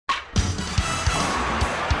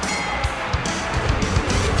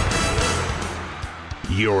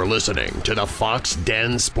You're listening to the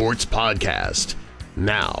Foxden Sports Podcast.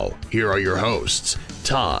 Now, here are your hosts,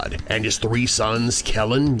 Todd and his three sons,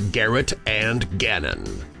 Kellen, Garrett, and Gannon.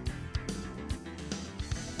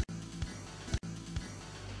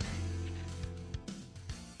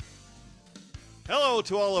 Hello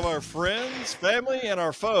to all of our friends, family, and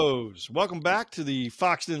our foes. Welcome back to the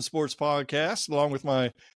Foxden Sports Podcast, along with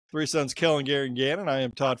my three sons, Kellen, Gary, and Gannon. I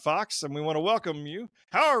am Todd Fox, and we want to welcome you,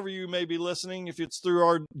 however you may be listening, if it's through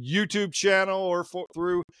our YouTube channel or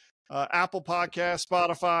through Apple Podcasts,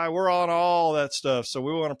 Spotify. We're on all that stuff, so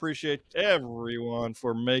we want to appreciate everyone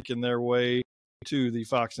for making their way to the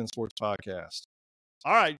Foxden Sports Podcast.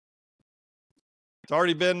 All right. It's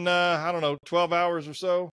already been, 12 hours or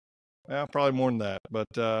so. Yeah, probably more than that.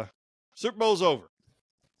 But Super Bowl's over.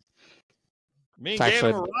 Me and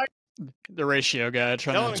Gannon were right. The ratio guy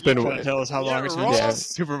trying to tell us how long it's been since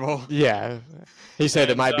the Super Bowl. Yeah. He said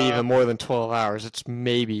it might be even more than 12 hours. It's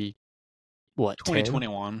maybe,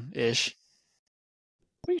 2021-ish.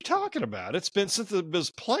 What are you talking about? It's been since it was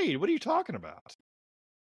played. What are you talking about?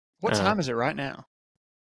 What time is it right now?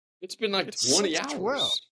 It's been like 20 hours. 12.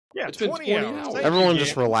 Yeah, it's been 20 hours. Everyone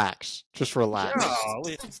just relax. Just relax.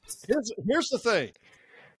 Here's the thing.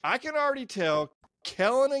 I can already tell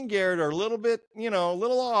Kellen and Garrett are a little bit, a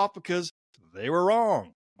little off because they were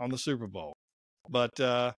wrong on the Super Bowl. But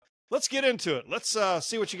let's get into it. Let's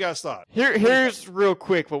see what you guys thought. Here's real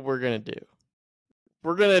quick what we're going to do.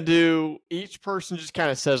 We're going to do, each person just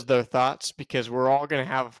kind of says their thoughts because we're all going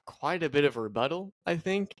to have quite a bit of a rebuttal, I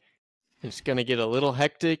think. It's going to get a little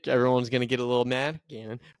hectic. Everyone's going to get a little mad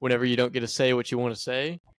again whenever you don't get to say what you want to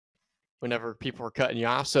say, whenever people are cutting you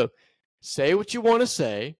off. So say what you want to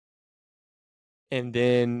say, and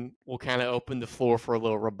then we'll kind of open the floor for a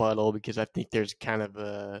little rebuttal because I think there's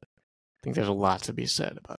there's a lot to be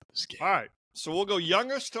said about this game. All right. So we'll go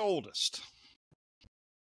youngest to oldest.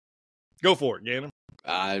 Go for it, Gannon.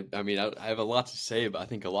 I have a lot to say, but I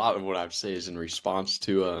think a lot of what I would say is in response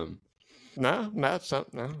to No, it's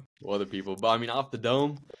not. No. Other people. But off the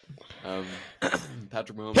dome,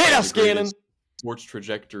 Patrick Mahomes hit us, Gannon. Sports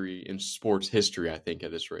trajectory in sports history, I think,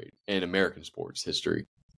 at this rate, and American sports history.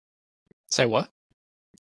 Say what?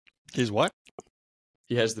 He's what?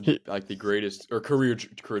 He has the greatest or career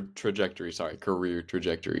trajectory. Sorry, career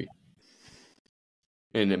trajectory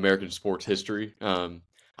in American sports history. I'm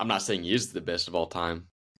not saying he is the best of all time,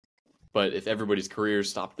 but if everybody's careers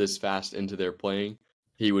stopped this fast into their playing,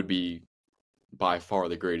 he would be by far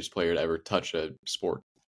the greatest player to ever touch a sport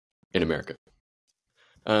in America.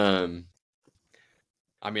 I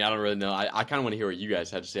don't really know. I kind of want to hear what you guys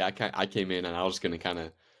had to say. I came in and I was going to kind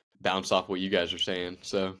of bounce off what you guys are saying.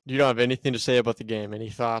 So you don't have anything to say about the game? Any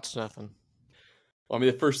thoughts? Nothing? Well,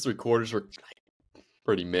 the first three quarters were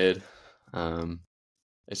pretty mid.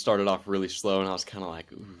 It started off really slow and I was kind of like,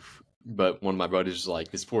 oof. But one of my buddies was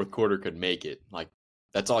like, this fourth quarter could make it. Like,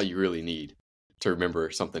 that's all you really need to remember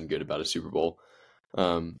something good about a Super Bowl.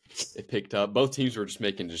 It picked up. Both teams were just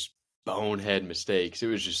making bonehead mistakes. It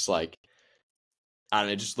was just like,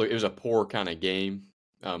 it was a poor kind of game.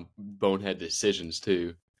 Bonehead decisions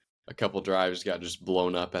too. A couple drives got just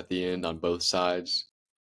blown up at the end on both sides.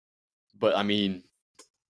 But I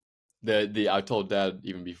told Dad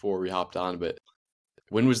even before we hopped on, but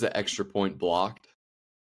when was the extra point blocked?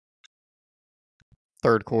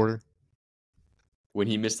 Third quarter. When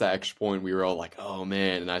he missed that extra point, we were all like, oh,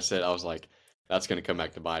 man. And I was like, that's going to come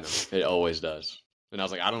back to bite him. It always does. And I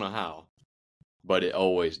was like, I don't know how, but it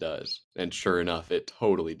always does. And sure enough, it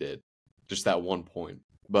totally did. Just that 1 point.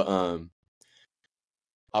 But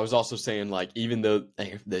I was also saying, even though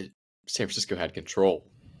the San Francisco had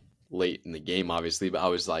control late in the game, obviously, but I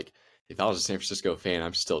was like, if I was a San Francisco fan,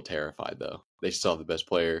 I'm still terrified, though. They still have the best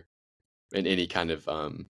player in any kind of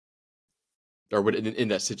in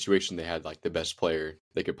that situation, they had the best player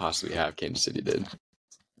they could possibly have. Kansas City did,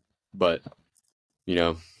 but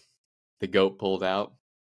the GOAT pulled out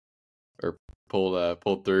or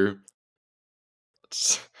pulled through.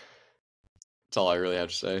 That's all I really have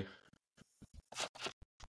to say.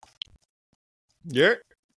 Garrett?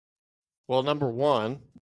 Well, number one,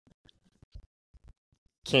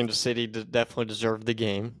 Kansas City definitely deserved the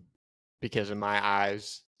game because in my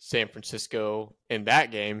eyes, San Francisco in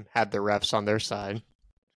that game had the refs on their side,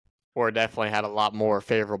 or definitely had a lot more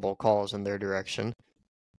favorable calls in their direction.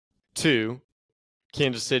 Two,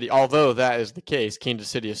 Kansas City, although that is the case, Kansas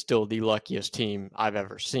City is still the luckiest team I've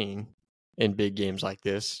ever seen in big games like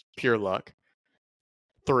this. Pure luck.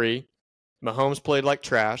 Three, Mahomes played like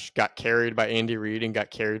trash, got carried by Andy Reid, and got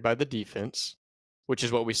carried by the defense, which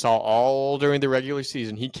is what we saw all during the regular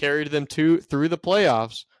season. He carried them through the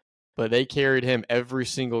playoffs, but they carried him every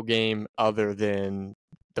single game other than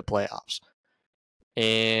the playoffs.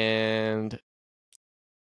 And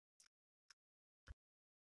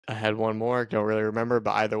I had one more, don't really remember,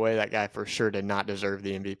 but either way, that guy for sure did not deserve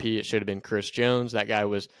the MVP. It should have been Chris Jones. That guy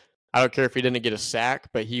was, I don't care if he didn't get a sack,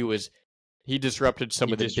 but he disrupted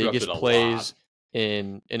some of the biggest plays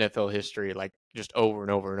in NFL history, like just over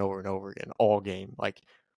and over and over and over again, all game. Like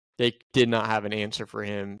they did not have an answer for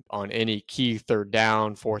him on any key third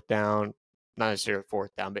down, fourth down, not necessarily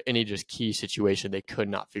fourth down, but any just key situation. They could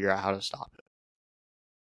not figure out how to stop it.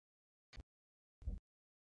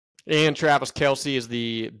 And Travis Kelce is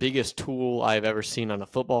the biggest tool I've ever seen on a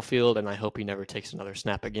football field, and I hope he never takes another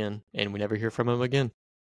snap again, and we never hear from him again.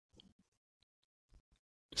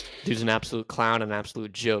 Dude's an absolute clown, an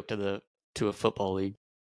absolute joke to a football league.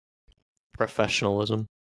 Professionalism.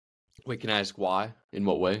 Wait, can I ask why? In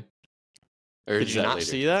what way? Or Did you not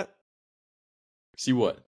see that? See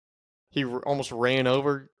what? He almost ran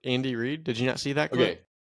over Andy Reid. Did you not see that clip? Okay,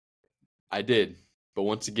 I did. But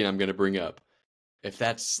once again, I'm going to bring up, if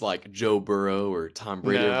that's like Joe Burrow or Tom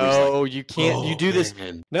Brady. No, you can't. You do this.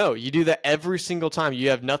 No, you do that every single time. You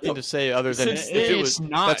have nothing to say other than if it was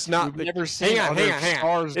not. That's not. Never seen hang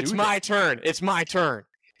on. It's my turn. It's my turn.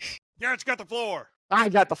 Garrett's got the floor. I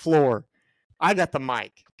got the floor. I got the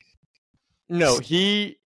mic. No,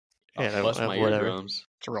 he. Yeah, bless my eardrums.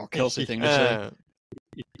 It's a real Kelce thing to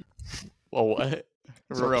say. Well, what?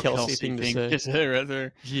 It's a real Kelce thing to say right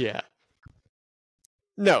there. Yeah.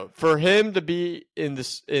 No, for him to be in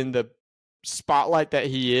the spotlight that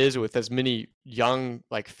he is, with as many young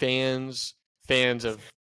fans of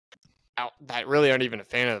that really aren't even a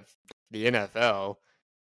fan of the NFL,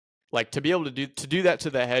 to be able to do that to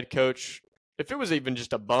the head coach. If it was even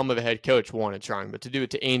just a bum of a head coach, one, it's trying, but to do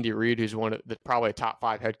it to Andy Reid, who's one of probably a top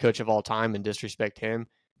 5 head coach of all time, and disrespect him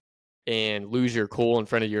and lose your cool in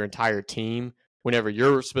front of your entire team whenever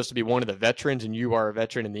you're supposed to be one of the veterans and you are a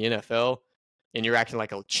veteran in the NFL. And you're acting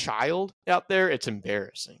like a child out there. It's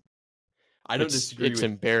embarrassing. I don't disagree. It's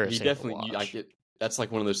embarrassing. He definitely. That's like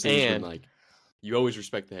one of those things when you always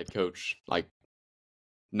respect the head coach,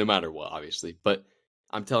 no matter what, obviously. But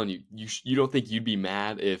I'm telling you, you don't think you'd be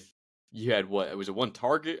mad if you had it was a one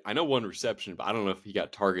target? I know one reception, but I don't know if he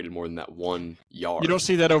got targeted more than that 1 yard. You don't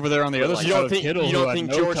see that over there on the other side. You don't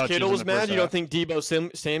think George Kittle was mad? You don't think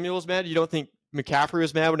Deebo Samuel was mad? You don't think McCaffrey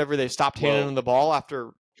was mad whenever they stopped handing him the ball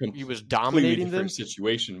after he was dominating them?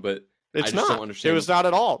 Situation, but it's I just not. Don't understand. It was not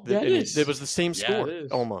at all. Yeah, it was the same score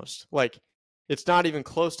almost. It's not even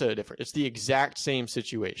close to a different. It's the exact same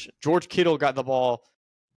situation. George Kittle got the ball.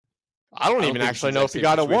 I don't even actually know if he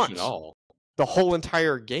got it once. The whole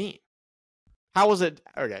entire game. How was it?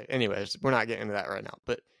 Okay. Anyways, we're not getting into that right now.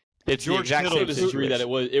 But it's George the exact Kittle same disagree situation.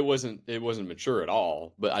 that it wasn't mature at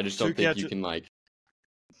all. But I just don't think you can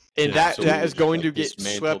And that is going to get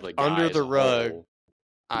swept under the rug.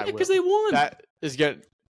 Because they won. That is going.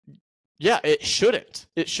 Yeah, it shouldn't.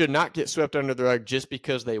 It should not get swept under the rug just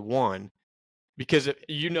because they won. Because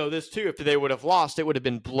this too, if they would have lost, it would have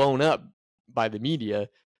been blown up by the media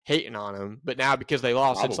hating on him. But now because they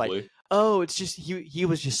lost, It's like, oh, it's just he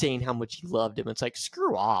was just saying how much he loved him. It's like,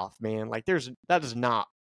 screw off, man. That is not.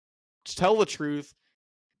 Just tell the truth.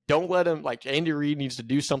 Don't let him. Andy Reid needs to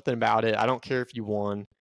do something about it. I don't care if you won.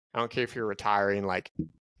 I don't care if you're retiring.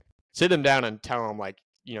 Sit him down and tell him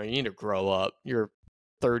you need to grow up. You're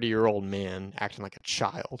a 30-year-old man acting like a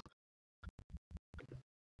child.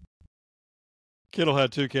 Kittle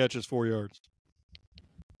had 2 catches, 4 yards.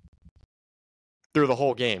 Through the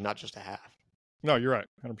whole game, not just a half. No, you're right.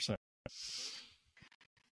 100%.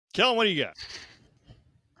 Kellen, what do you got?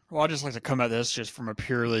 Well, I just like to come at this just from a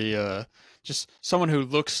purely just someone who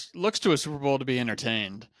looks to a Super Bowl to be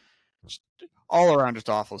entertained. Just all around, just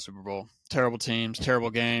awful Super Bowl. Terrible teams, terrible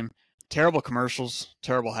game, terrible commercials,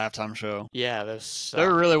 terrible halftime show. Yeah,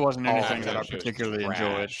 there really wasn't anything that I particularly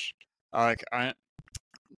enjoyed.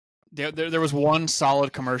 There was one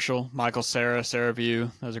solid commercial. Michael Cera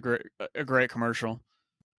View. That was a great commercial.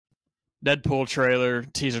 Deadpool trailer,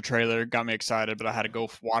 teaser trailer got me excited, but I had to go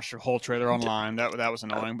watch the whole trailer online. That was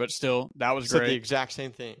annoying, but still, that was great. The exact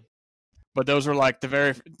same thing. But those were the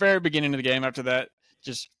very very beginning of the game. After that,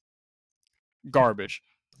 just garbage.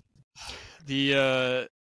 The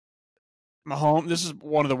Mahomes. This is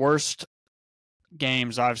one of the worst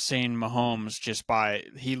games I've seen Mahomes.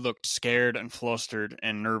 He looked scared and flustered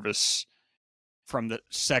and nervous from the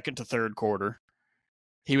second to third quarter.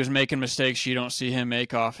 He was making mistakes you don't see him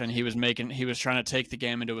make often. He was trying to take the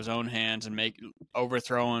game into his own hands and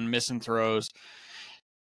overthrowing, missing throws.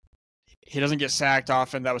 He doesn't get sacked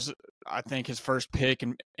often. That was I think his first pick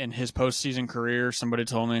in his postseason career. Somebody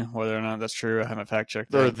told me whether or not that's true. I haven't fact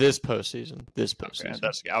checked. Or this postseason.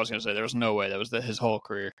 Okay, I was going to say there was no way that was his whole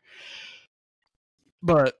career.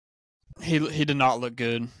 But he did not look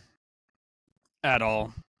good at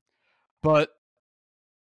all. But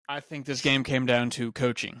I think this game came down to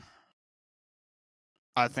coaching.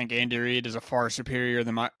 I think Andy Reid is a far superior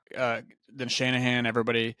than Shanahan.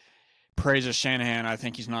 Everybody praises Shanahan. I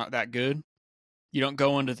think he's not that good. You don't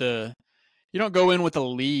go in with a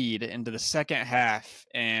lead into the second half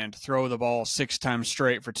and throw the ball 6 times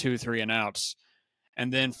straight for 2 3-and-outs,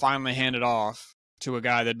 and then finally hand it off to a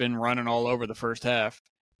guy that'd been running all over the first half.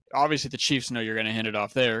 Obviously, the Chiefs know you're going to hand it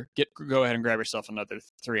off there. Go ahead and grab yourself another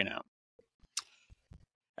 3-and-out.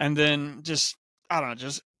 And then just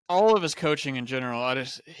all of his coaching in general.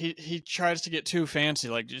 He tries to get too fancy.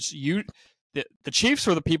 Like the Chiefs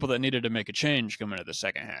were the people that needed to make a change coming into the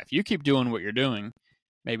second half. You keep doing what you're doing,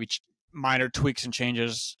 maybe minor tweaks and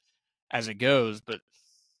changes as it goes.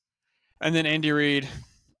 And then Andy Reid,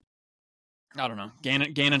 I don't know.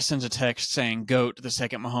 Gannon sends a text saying "GOAT" the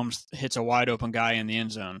second Mahomes hits a wide open guy in the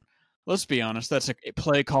end zone. Let's be honest. That's a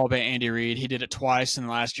play call by Andy Reid. He did it twice in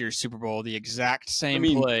last year's Super Bowl, the exact same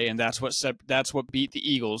play, and that's what beat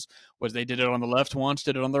the Eagles. Was they did it on the left once,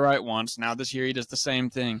 did it on the right once. Now this year he does the same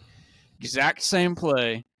thing, exact same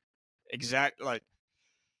play,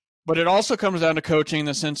 But it also comes down to coaching in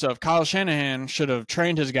the sense of Kyle Shanahan should have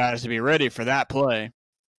trained his guys to be ready for that play.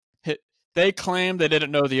 They claim they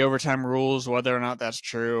didn't know the overtime rules. Whether or not that's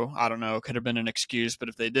true, I don't know. It could have been an excuse, but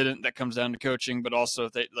if they didn't, that comes down to coaching. But also,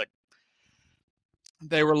 if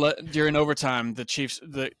they were during overtime, the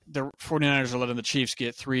 49ers are letting the Chiefs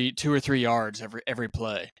get 2 or 3 yards every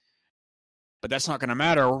play. But that's not going to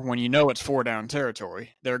matter when you know it's 4 down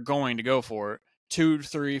territory. They're going to go for it. 2,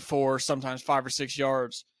 3, 4, sometimes 5 or 6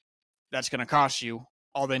 yards. That's going to cost you.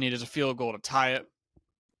 All they need is a field goal to tie it.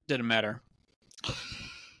 Didn't matter.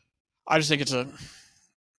 I just think it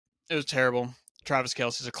was terrible. Travis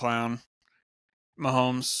Kelce's a clown.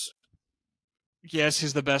 Mahomes, yes,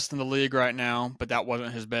 he's the best in the league right now, but that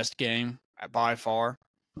wasn't his best game by far.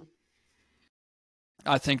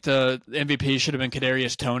 I think the MVP should have been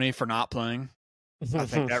Kadarius Toney for not playing. I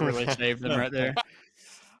think that really saved him right there.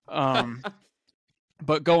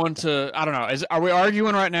 But going to, I don't know, are we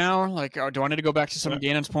arguing right now? Like, do I need to go back to some of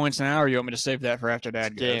Gannon's points now, or you want me to save that for after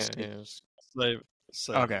Dad goes? Save it.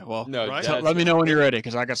 Okay, well, No, right? let me know when you're ready,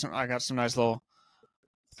 because I got some nice little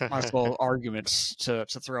arguments to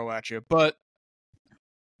throw at you. But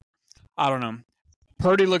I don't know.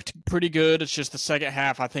 Purdy looked pretty good. It's just the second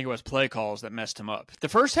half, I think it was play calls that messed him up. The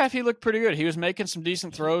first half, he looked pretty good. He was making some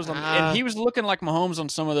decent throws, and he was looking like Mahomes on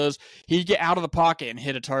some of those. He'd get out of the pocket and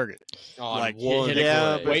hit a target.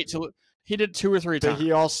 He did 2 or 3 times. But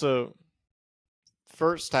he also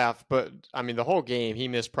first half, but I mean the whole game, he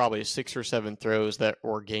missed probably 6 or 7 throws that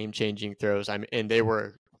were game-changing throws. I mean, and they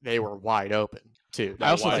were wide open too. I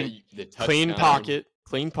also think clean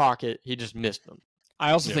pocket. He just missed them.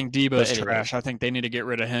 I also think Debo's trash. I think they need to get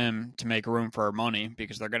rid of him to make room for our money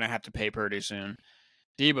because they're going to have to pay Purdy soon.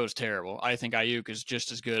 Debo's terrible. I think Ayuk is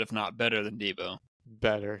just as good, if not better, than Debo.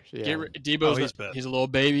 Better, yeah. He's a little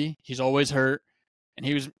baby. He's always hurt. And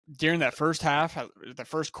he was, during that first half, the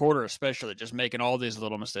first quarter especially, just making all these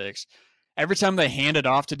little mistakes. Every time they hand it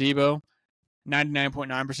off to Debo,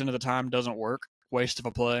 99.9% of the time doesn't work. Waste of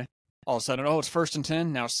a play. All of a sudden, it's 1st and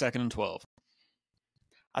 10, now it's 2nd and 12.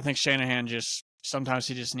 I think Shanahan sometimes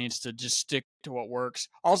he just needs to just stick to what works.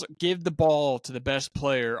 Also, give the ball to the best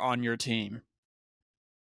player on your team.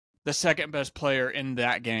 The second best player in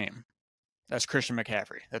that game. That's Christian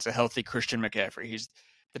McCaffrey. That's a healthy Christian McCaffrey. He's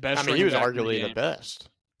the best. I mean, he was arguably the best.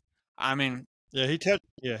 I mean, he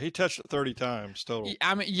touched it 30 times total.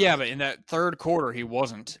 I mean, yeah, but in that third quarter, he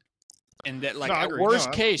wasn't. And that,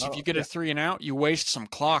 worst case, if you get a 3-and-out, you waste some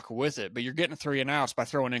clock with it. But you're getting 3-and-outs by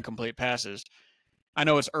throwing incomplete passes. I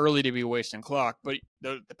know it's early to be wasting clock, but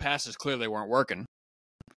the passes clearly weren't working.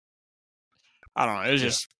 I don't know. It was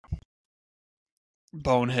just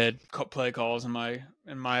bonehead play calls in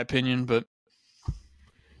my opinion, but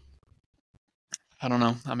I don't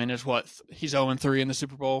know. I mean, it's he's 0-3 in the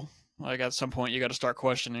Super Bowl. Like at some point, you got to start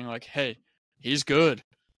questioning. Like, hey, he's good,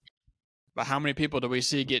 but how many people do we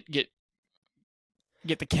see get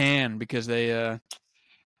the can because they?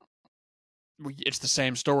 It's the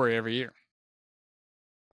same story every year.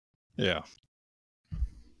 Yeah.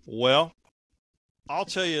 Well, I'll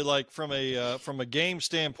tell you, like from a game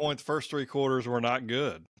standpoint, the first 3 quarters were not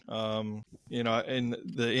good. And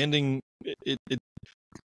the ending,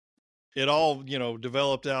 it all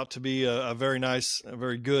developed out to be a very nice, a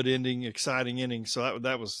very good ending, exciting ending. So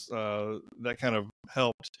that was that kind of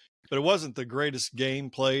helped. but it wasn't the greatest game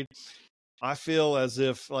played. I feel as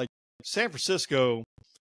if, like, San Francisco,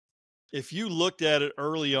 if you looked at it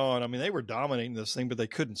early on, I mean, they were dominating this thing, but they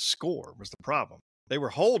couldn't score was the problem. They were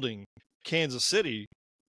holding Kansas City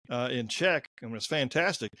in check, and it was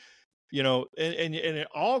fantastic. And it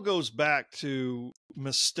all goes back to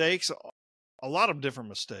mistakes, a lot of different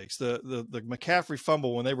mistakes. The McCaffrey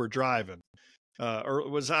fumble when they were driving,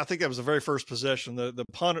 I think that was the very first possession. The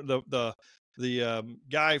punt, the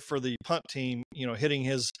guy for the punt team, hitting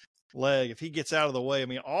his leg. If he gets out of the way, I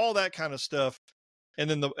mean, all that kind of stuff. And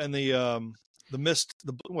then the missed,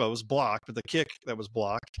 it was blocked, but the kick that was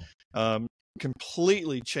blocked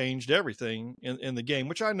completely changed everything in the game,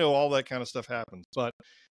 which I know all that kind of stuff happens. But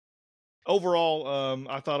overall,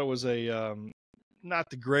 I thought it was not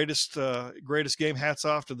the greatest game. Hats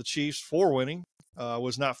off to the Chiefs for winning.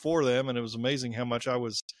 Was not for them, and it was amazing how much I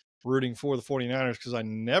was rooting for the 49ers because I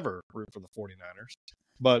never root for the 49ers.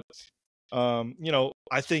 But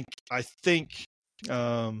I think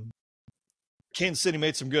Kansas City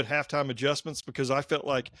made some good halftime adjustments because I felt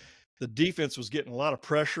like the defense was getting a lot of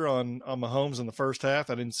pressure on Mahomes in the first half.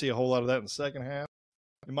 I didn't see a whole lot of that in the second half.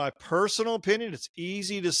 In my personal opinion, it's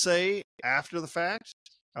easy to say after the fact.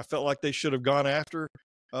 I felt like they should have gone after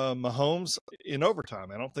Mahomes in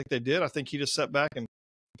overtime. I don't think they did. I think he just sat back and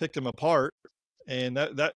picked him apart. And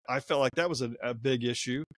that I felt like that was a big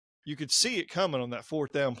issue. You could see it coming on that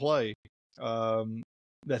fourth down play. Then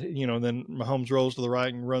Mahomes rolls to the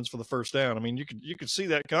right and runs for the first down. I mean, you could see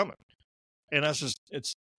that coming. And that's just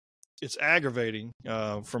it's aggravating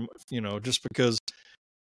from just because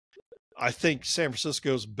I think San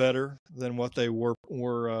Francisco's better than what they were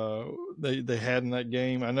they had in that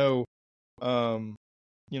game. I know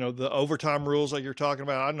the overtime rules like you're talking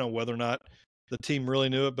about, I don't know whether or not the team really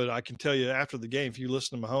knew it, but I can tell you after the game, if you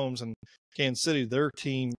listen to Mahomes and Kansas City, their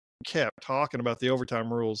team kept talking about the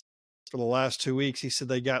overtime rules for the last 2 weeks. He said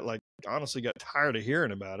they honestly got tired of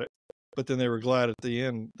hearing about it, but then they were glad at the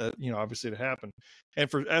end that, obviously it happened. And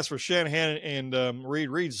as for Shanahan and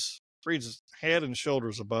Reed's head and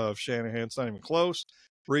shoulders above Shanahan. It's not even close.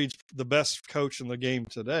 Reed's the best coach in the game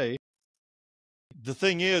today. The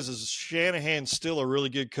thing is Shanahan's still a really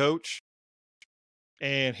good coach,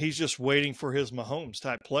 and he's just waiting for his Mahomes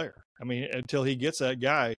type player. I mean, until he gets that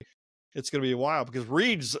guy, it's going to be a while because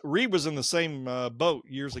Reed was in the same boat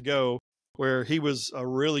years ago where he was a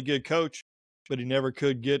really good coach, but he never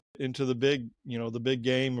could get into the big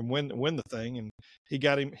game and win the thing. And he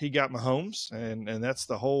got Mahomes, and that's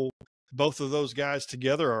the whole. Both of those guys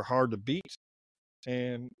together are hard to beat.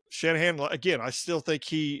 And Shanahan, again, I still think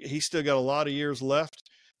he still got a lot of years left.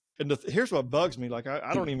 And here's what bugs me. Like,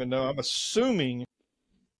 I don't even know. I'm assuming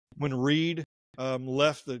when Reed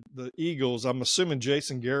left the Eagles, I'm assuming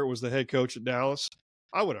Jason Garrett was the head coach at Dallas.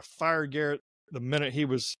 I would have fired Garrett the minute he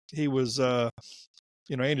was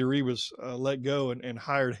Andy Reid was let go and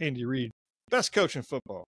hired Andy Reid. Best coach in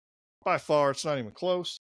football. By far, it's not even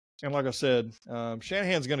close. And like I said,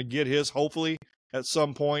 Shanahan's going to get his, hopefully, at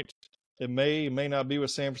some point. It may not be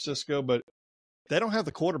with San Francisco, but they don't have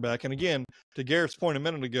the quarterback. And again, to Garrett's point a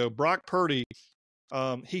minute ago, Brock Purdy,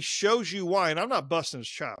 he shows you why. And I'm not busting his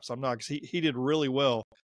chops. I'm not, because he did really well.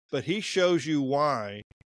 But he shows you why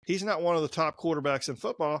he's not one of the top quarterbacks in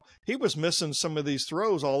football. He was missing some of these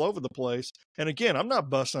throws all over the place. And again, I'm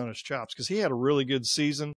not busting on his chops because he had a really good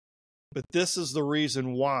season. But this is the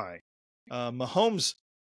reason why. Mahomes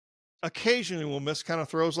occasionally will miss kind of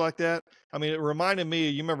throws like that. I mean, it reminded me,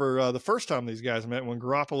 you remember the first time these guys met when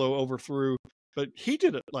Garoppolo overthrew, but he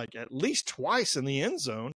did it like at least twice in the end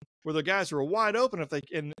zone where the guys were wide open.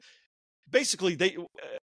 And basically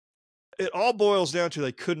it all boils down to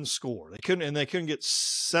they couldn't score. They couldn't get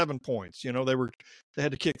 7 points. They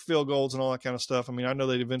had to kick field goals and all that kind of stuff. I mean, I know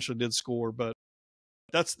they eventually did score, but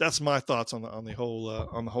that's my thoughts on the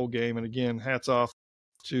whole game. And again, hats off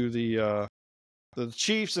to the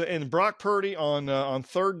Chiefs. And Brock Purdy on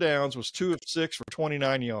third downs was 2 of 6 for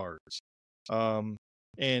 29 yards.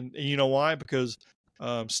 And you know why? Because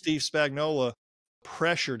Steve Spagnuolo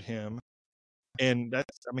pressured him, and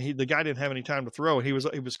the guy didn't have any time to throw, and he was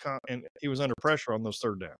under pressure on those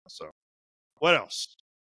third downs. So, what else?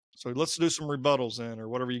 So let's do some rebuttals then, or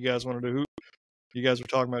whatever you guys want to do. Who you guys were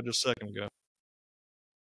talking about just a second ago?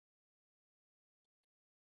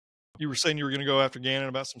 You were saying you were going to go after Gannon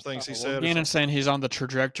about some things he said. Gannon's saying he's on the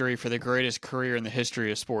trajectory for the greatest career in the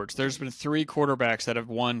history of sports. There's been 3 quarterbacks that have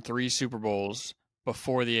won 3 Super Bowls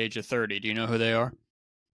before the age of 30. Do you know who they are?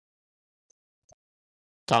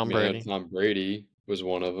 Tom Brady. Tom Brady was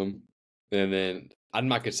one of them. And then I'm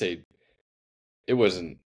not going to say it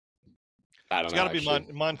wasn't. I don't know. It's got to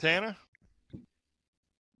be Montana.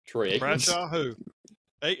 Troy Aikman. Bradshaw, who?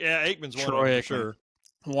 Aikman's one Troy of them, for Aikman. sure.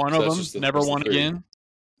 One So of that's them just the- never that's the won three. again,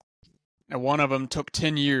 and one of them took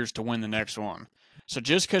 10 years to win the next one. So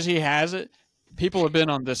just because he has it, people have been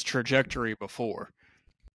on this trajectory before.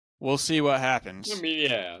 We'll see what happens. I mean,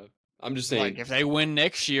 yeah. I'm just saying. Like, if they win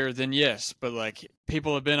next year, then yes. But, like,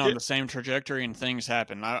 people have been on the same trajectory and things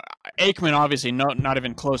happen. Aikman, obviously, not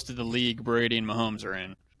even close to the league Brady and Mahomes are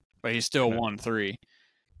in. But he still won 3.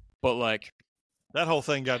 But, like... That whole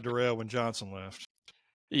thing got derailed when Johnson left.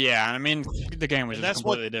 Yeah, I mean, the game was And just that's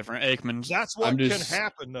completely different. Aikman's... That's what can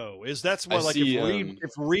happen, though. That's why, like,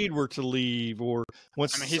 if Reed were to leave, or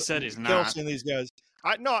once I mean, he said he's Kelce not. and these guys,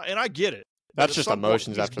 I get it. That's just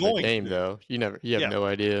emotions after the game, though. You have no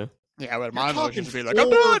idea. Yeah, but my emotions would be like, I'm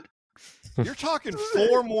I'm done. You're talking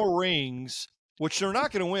 4 more rings, which they're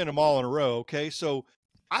not going to win them all in a row. Okay, so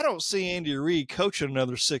I don't see Andy Reid coaching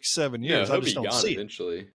another 6-7 years. Yeah, I just don't see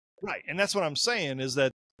eventually. it. Right, and that's what I'm saying is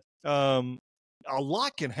that a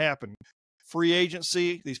lot can happen. Free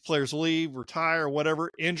agency, these players leave, retire, whatever,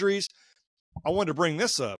 injuries. I wanted to bring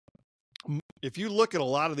this up. If you look at a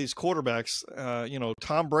lot of these quarterbacks,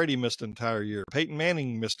 Tom Brady missed an entire year. Peyton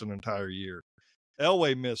Manning missed an entire year.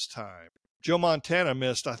 Elway missed time. Joe Montana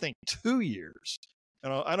missed, I think, 2 years.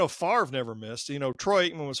 And I know Favre never missed. Troy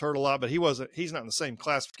Aikman was hurt a lot, but he's not in the same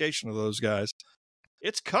classification of those guys.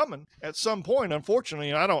 It's coming at some point, unfortunately.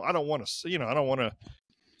 And I don't want to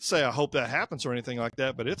say I hope that happens or anything like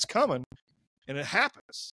that, but it's coming, and it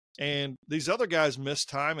happens. And these other guys miss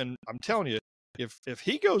time, and I'm telling you, if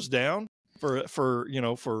he goes down for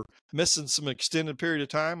missing some extended period of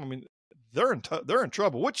time, I mean, they're in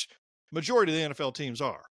trouble, which majority of the NFL teams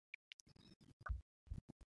are.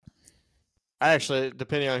 Actually,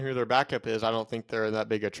 depending on who their backup is, I don't think they're in that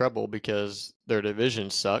big of trouble because their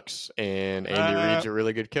division sucks, and Andy Reid's a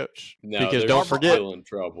really good coach. No, because don't forget, still in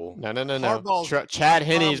trouble. No. Chad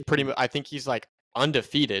Henne's pretty much. I think he's like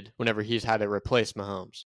undefeated whenever he's had to replace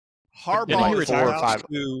Mahomes. Harbaugh like 4 or 5.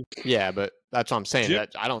 To, yeah, but that's what I'm saying. Jim,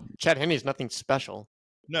 Chad Henne's nothing special.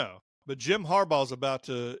 No, but Jim Harbaugh's about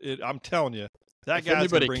to. I'm telling you, that guy's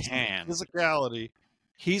going to bring physicality.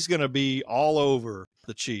 He's going to be all over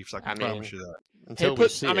the Chiefs. I can promise you that.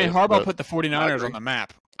 Harbaugh put the 49ers on the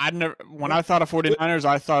map. When I thought of 49ers,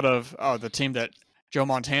 I thought of the team that Joe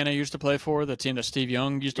Montana used to play for, the team that Steve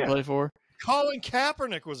Young used to play for. Colin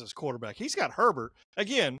Kaepernick was his quarterback. He's got Herbert.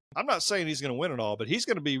 Again, I'm not saying he's going to win it all, but he's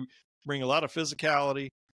going to bring a lot of physicality.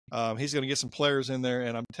 He's going to get some players in there,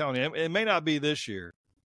 and I'm telling you, it may not be this year,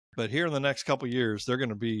 but here in the next couple of years, they're going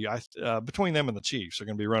to be between them and the Chiefs, they're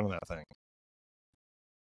going to be running that thing.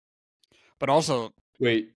 But also,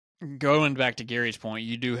 going back to Gary's point,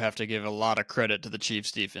 you do have to give a lot of credit to the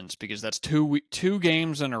Chiefs defense because that's two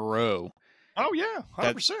games in a row. Oh yeah,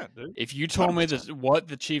 100%. Dude. If you told me what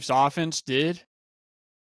the Chiefs offense did,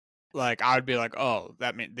 like I would be like, oh,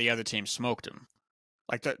 that meant the other team smoked them.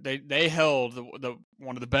 Like they held the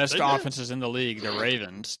one of the best offenses in the league, the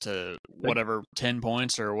Ravens, to whatever 10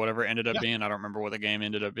 points or whatever it ended up being. I don't remember what the game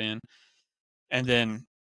ended up being. And then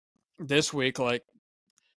this week, like,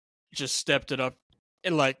 just stepped it up,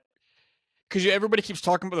 and like, because everybody keeps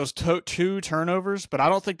talking about those 2 turnovers, but I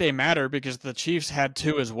don't think they matter because the Chiefs had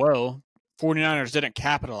 2 as well. 49ers didn't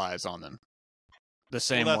capitalize on them the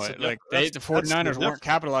same way. The 49ers weren't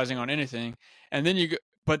capitalizing on anything, and then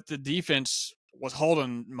but the defense was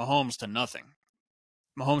holding Mahomes to nothing.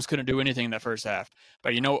 Mahomes couldn't do anything in that first half.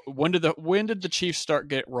 But when did the Chiefs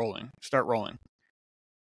start rolling?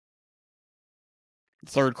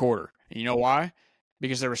 Third quarter. And you know why?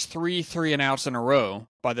 Because there was 3 3-and-outs in a row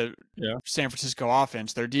by the San Francisco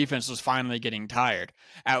offense. Their defense was finally getting tired.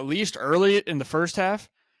 At least early in the first half,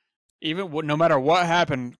 no matter what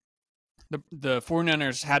happened, the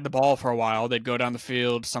 49ers had the ball for a while. They'd go down the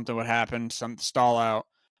field, something would happen, some stall out,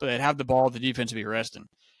 but they'd have the ball, the defense would be resting.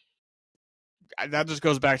 That just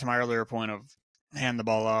goes back to my earlier point of hand the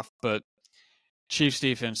ball off. But Chiefs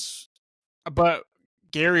defense. But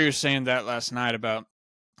Gary was saying that last night about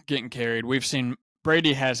getting carried. We've seen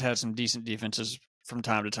Brady has had some decent defenses from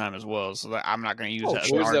time to time as well, so I'm not going to use that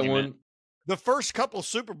as an argument. That one? The first couple of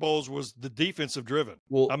Super Bowls was the defensive driven.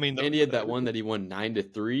 Well, I mean, and he had that one that he won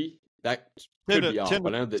 9-3. That could be off.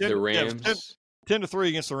 But I know that the Rams 10-3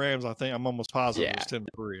 against the Rams. I think I'm almost positive it was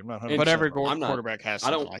 10-3. I'm not 100%. But every quarterback has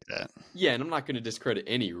something like that. Yeah, and I'm not going to discredit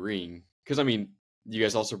any ring because I mean, you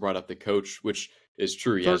guys also brought up the coach, which is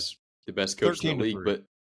true. He has the best coach in the league, but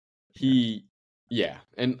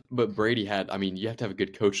but Brady had. I mean, you have to have a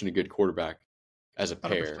good coach and a good quarterback as a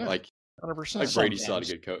pair. 100%. Like 100%. Like Brady still had a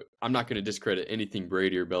good coach. I'm not going to discredit anything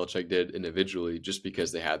Brady or Belichick did individually just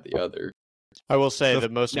because they had the other. I will say the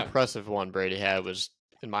most impressive one Brady had was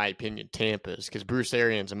in my opinion, Tampa's, because Bruce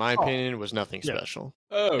Arians, in my opinion, was nothing Yeah. special.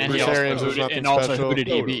 Oh, And Bruce he also Arians was who did- nothing and also special. who did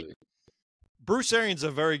he totally. beat? Bruce Arians is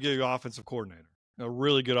a very good offensive coordinator. A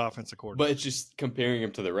really good offensive coordinator. But it's just comparing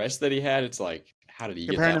him to the rest that he had. It's like, how did he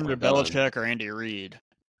Comparing get him that to much done? Belichick or Andy Reid.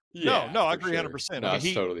 No, I for agree sure. 100%. No, I mean,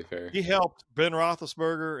 that's totally fair. he helped Ben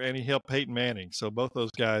Roethlisberger and he helped Peyton Manning. So both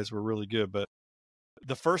those guys were really good. But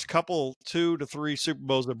the first couple 2 to 3 Super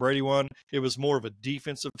Bowls that Brady won, it was more of a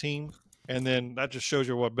defensive team. And then that just shows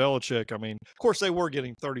you what Belichick, I mean, of course they were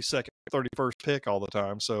getting 32nd, 31st pick all the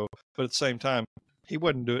time. So, but at the same time, he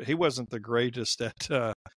wasn't the greatest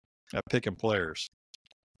at picking players.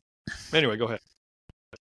 Anyway, go ahead.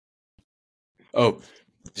 Oh,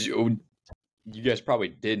 you guys probably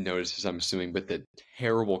did notice this, I'm assuming, but the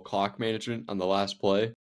terrible clock management on the last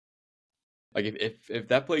play. Like if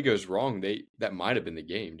that play goes wrong, that might have been the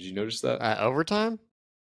game. Did you notice that? Overtime?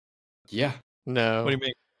 Yeah. No. What do you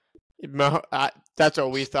mean? That's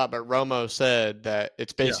what we thought, but Romo said that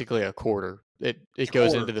it's basically a quarter. It goes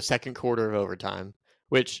quarter. into the second quarter of overtime,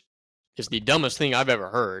 which is the dumbest thing I've ever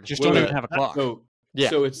heard. Just Wait, don't wait, even have a clock. So Yeah.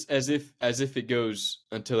 So it's as if it goes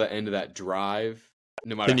until the end of that drive,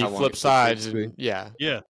 no matter Then you how long flip it sides, takes to be. and yeah.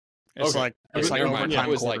 Yeah. It's Okay. like it's Okay, like never mind. overtime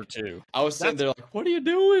It was quarter like- two. I was sitting there like, what are you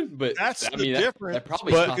doing? But That's I the mean, difference, that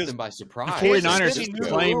probably but caught because them by The surprise. 49ers They knew the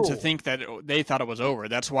claimed to rule. think that they thought it was over.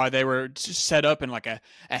 That's why they were set up in like a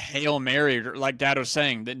Hail Mary, like Dad was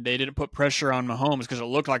saying. That they didn't put pressure on Mahomes because it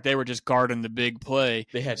looked like they were just guarding the big play.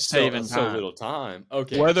 They had saving so time. little time.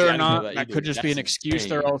 Okay. Whether see, I or didn't know not that either. could just be That's an excuse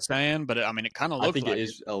they're insane. all saying, but I mean, it kind of I looked think like it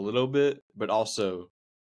is a little bit, but also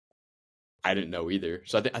I didn't know either.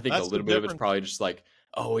 So I think That's a the little bit of it's difference. probably just like,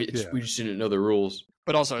 oh, we just didn't know the rules.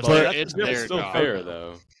 But also, it's But their, that's it's the difference. their Still job. fair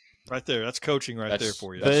though. Right there. That's coaching right there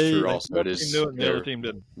for you. That's They- true. they- Also, One it team is knew it and the other their team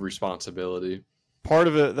didn't. responsibility. Part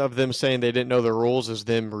of them saying they didn't know the rules is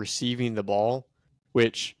them receiving the ball,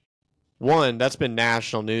 which, one, that's been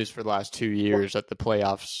national news for the last 2 years that the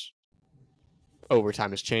playoffs overtime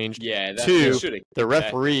has changed. Yeah. Two, should've- The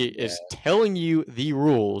referee is telling you the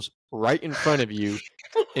rules right in front of you,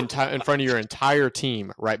 in front of your entire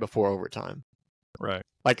team right before overtime. Right.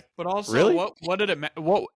 Like, But also, Really? what did it?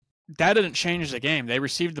 What that didn't change the game. They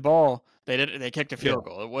received the ball. They kicked a field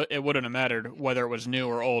goal. It wouldn't have mattered whether it was new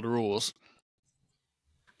or old rules.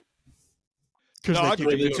 No, I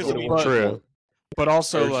agree. They Because would've it won. was- True. But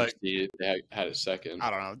also, Or like, just they had a second. I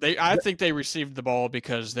don't know. I think they received the ball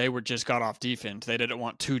because they were just got off defense. They didn't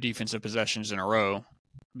want 2 defensive possessions in a row.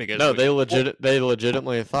 Because no, they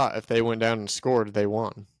legitimately thought if they went down and scored, they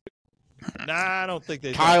won. Nah, I don't think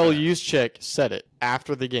they. Kyle thought that. Juszczyk said it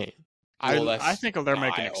after the game. Well, I think they're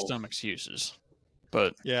making Kyle. some excuses.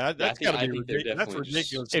 But Yeah, that's think- got I to be think they're ridiculous. That's definitely just-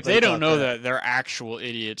 ridiculous. if they don't know that, they're actual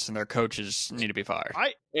idiots and their coaches need to be fired.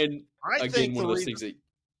 And I again, think one the of those reason- things that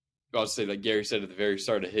I'll say, like Gary said at the very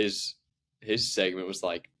start of his segment, was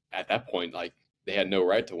like at that point, like they had no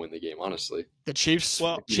right to win the game. Honestly, The Chiefs,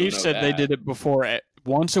 Well, you Chiefs don't said know they that. did it before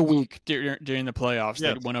once a week during the playoffs.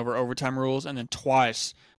 Yes. They went over overtime rules, and then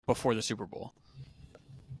twice before the Super Bowl.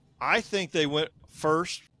 I think they went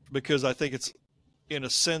first because I think it's, in a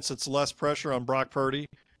sense, it's less pressure on Brock Purdy.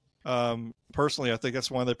 Personally, I think that's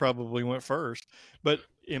why they probably went first. But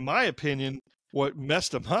in my opinion, what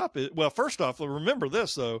messed them up is, well, first off, remember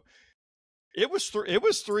this though, it was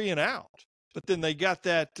 3 and out, but then they got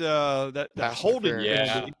that Pass holding, interference.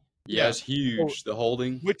 yeah, penalty, yeah, it's huge. The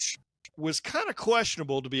holding. which was kind of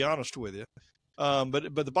questionable, to be honest with you.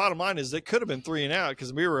 But the bottom line is it could have been 3 and out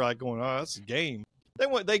because we were like going, oh, that's a game.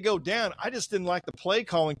 They go down. I just didn't like the play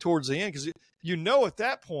calling towards the end because at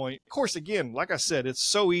that point, of course, again, like I said, it's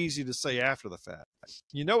so easy to say after the fact.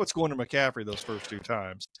 It's going to McCaffrey those first 2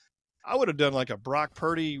 times. I would have done like a Brock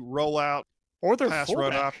Purdy rollout, Or their pass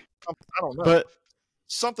run fullback. off. I don't know, But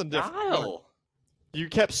something different. Kyle. you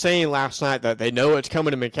kept saying last night that they know it's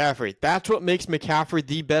coming to McCaffrey. That's what makes McCaffrey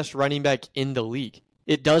the best running back in the league.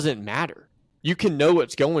 It doesn't matter. You can know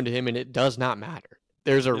it's going to him, and it does not matter.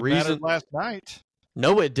 There's a It reason. mattered last night.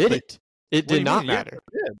 No, it didn't. It What do did you not mean? Yeah, matter.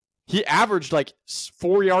 it did. He averaged like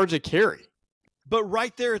 4 yards a carry. But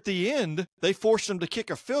right there at the end, they forced him to kick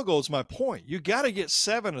a field goal. Is my point. You got to get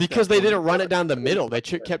 7 at Because that they point. didn't run it down the middle. They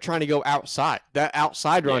kept trying to go outside. That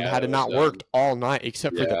outside run Yeah, had that not was, worked all night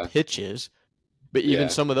except for yeah. the pitches. But even Yeah.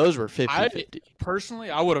 some of those were 50-50. Personally,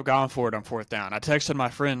 I would have gone for it on 4th down. I texted my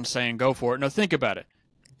friend saying, "Go for it." No, think about it.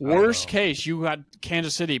 Worst case, you got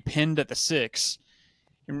Kansas City pinned at the 6.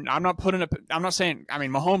 I'm not saying. I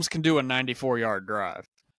mean, Mahomes can do a 94-yard drive,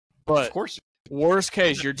 but Of course. worst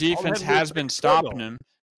case, your defense had to do has is been kick a field stopping goal. him,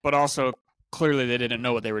 but also clearly they didn't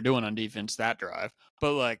know what they were doing on defense that drive.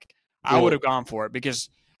 But like, I Well- would have gone for it because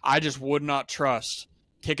I just would not trust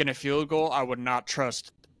kicking a field goal, I would not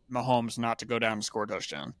trust Mahomes not to go down and score a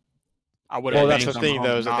touchdown. I would. Well, that's the thing,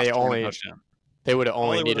 though, is that they would have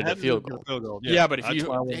only needed a field goal. Yeah, but if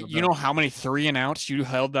you know how many 3-and-outs you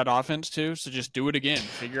held that offense to, so just do it again.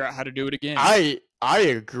 Figure out how to do it again. I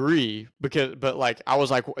agree but like I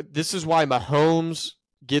was like, this is why Mahomes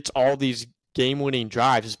gets all these game-winning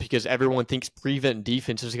drives, is because everyone thinks prevent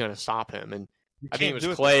defense is going to stop him. And I think it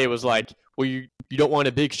was Clay was like, well, you don't want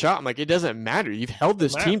a big shot. I'm like, it doesn't matter. You've held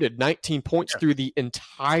this team to 19 points through the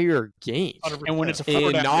entire game. 100%. And when it's a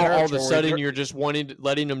and now all of a sudden you're just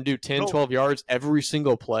letting them do 10, 12 yards every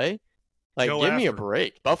single play. Like, give me a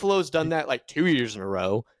break. Buffalo's done that like 2 years in a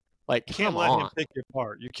row. Like, you can't let him pick you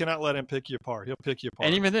apart. You cannot let him pick you apart. He'll pick you apart.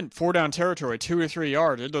 And even then, 4-down territory, 2 or 3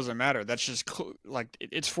 yards, it doesn't matter. That's just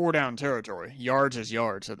it's 4-down territory. Yards is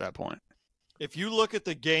yards at that point. If you look at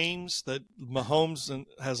the games that Mahomes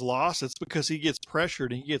has lost, it's because he gets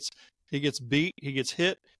pressured. He gets beat. He gets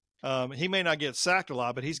hit. He may not get sacked a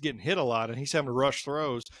lot, but he's getting hit a lot, and he's having to rush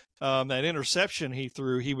throws. That interception he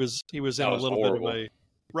threw, he was in a little horrible. bit of a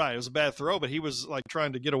right. It was a bad throw, but he was like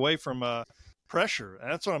trying to get away from pressure.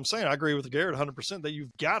 And that's what I'm saying. I agree with Garrett 100% that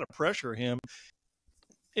you've got to pressure him.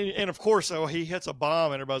 And of course, he hits a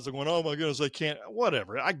bomb, and everybody's going, "Oh my goodness, they can't."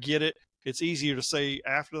 Whatever. I get it. It's easier to say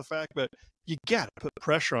after the fact, but you got to put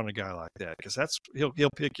pressure on a guy like that because he'll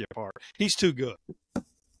pick you apart. He's too good.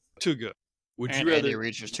 Too good. Would and you rather? Andy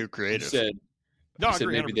Reid is too creative. You I said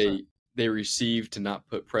agree. maybe they received to not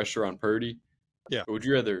put pressure on Purdy. Yeah. Or would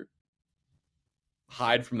you rather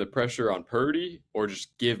hide from the pressure on Purdy or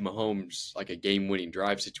just give Mahomes like a game-winning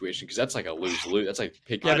drive situation? Because that's like a lose-lose. That's like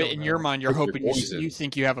picking. Yeah, but in your mind, you're Pick your hoping poison. you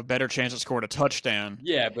think you have a better chance of scoring a touchdown.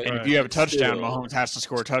 Yeah, but And if you have a touchdown, still- Mahomes has to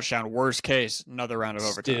score a touchdown. Worst case, another round of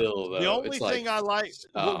overtime. Still, though, The only it's thing like, I like,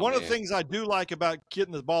 one of the things I do like about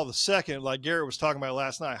getting the ball the second, like Garrett was talking about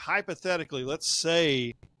last night, hypothetically, let's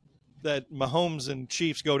say that Mahomes and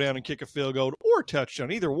Chiefs go down and kick a field goal or a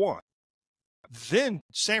touchdown, either one. Then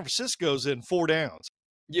San Francisco's in 4 downs.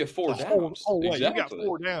 Yeah, 4 The whole downs. way. Exactly. You got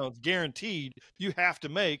 4 downs guaranteed you have to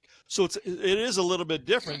make. So it is a little bit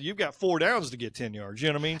different. You've got 4 downs to get 10 yards. You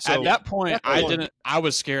know what I mean? So At that point, that's I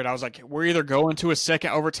was scared. I was like, we're either going to a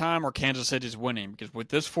second overtime or Kansas City's winning because with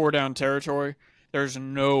this 4-down territory, there's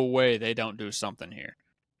no way they don't do something here.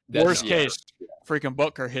 Worst case, freaking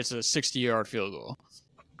Butker hits a 60-yard field goal.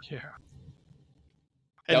 yeah.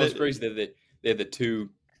 That was crazy that they had the 2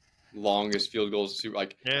 longest field goals.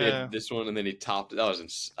 Like they Yeah. had this one, and then he topped it. That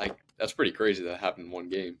was that's pretty crazy that happened in one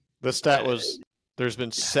game. The stat was there's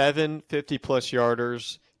been 7 50-plus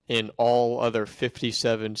yarders in all other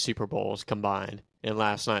 57 Super Bowls combined, and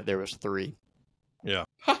last night there was 3.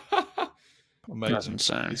 Amazing. That's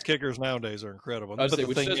insane. These kickers nowadays are incredible. I would But say, the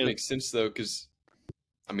which thing does is- make sense though, because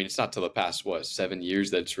I mean, it's not till the past 7 years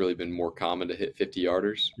that it's really been more common to hit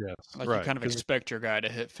 50-yarders. yes, Like right. you kind of 'Cause expect your guy to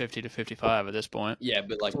hit 50 to 55 at this point. Yeah,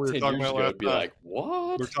 but like We were 10 talking years about ago, last it'd be night. like,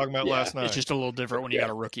 what? we were talking about Yeah. last night. It's just a little different when you got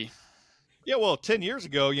a rookie. Yeah, well, 10 years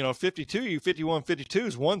ago, 52, 51, 52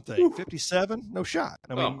 is one thing. 57, no shot.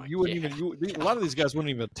 I mean, my you wouldn't even. A lot of these guys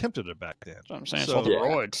wouldn't even attempted it back then. That's what I'm saying. So- It's all the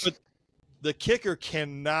Yeah. roids. But the kicker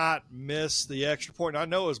cannot miss the extra point. And I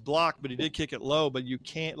know it was blocked, but he did kick it low. But you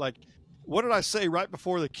can't what did I say right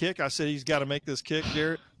before the kick? I said he's got to make this kick,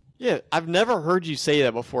 Garrett. Yeah, I've never heard you say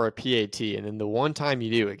that before a PAT, and then the one time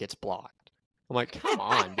you do, it gets blocked. I'm like, come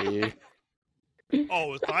on, dude.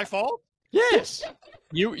 Oh, it's my fault? Yes.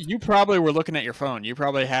 You probably were looking at your phone. You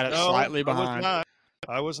probably had it No, slightly behind.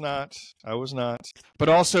 I was not. But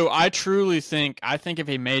also, I think if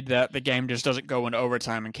he made that, the game just doesn't go into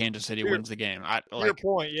overtime and Kansas City wins the game. Your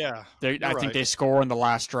point, yeah. I right. think they score in the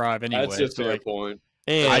last drive anyway. That's a so, fair like, point.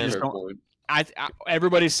 And I Fair just don't- point.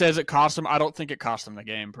 everybody says it cost them. I don't think it cost them the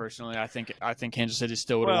game personally. I think Kansas City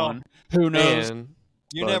still would have Well, won. Who knows? and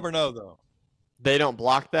You But- never know, though. they don't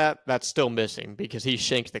block that. That's still missing because he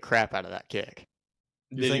shanked the crap out of that kick.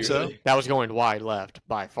 You think so? really? That was going wide left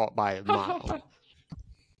by a mile.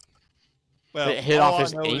 Well, It hit all off I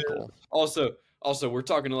his know is- ankle. Also, we're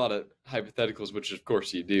talking a lot of hypotheticals, which of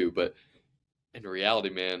course you do, but in reality,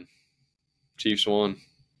 man, Chiefs won.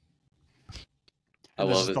 I And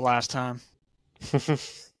this love is it. the last time.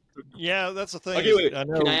 Yeah, that's the thing. Okay, is, wait. I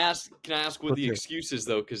know. Can I ask what the Okay. excuses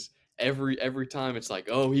though? Because every time it's like,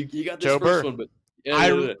 oh, he got this Joe first Burr. one, but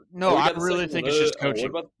I we got the really second think one. it's just Oh,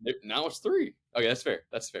 coaching. what about now? It's 3. Okay, that's fair.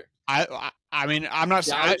 That's fair. I mean, I'm not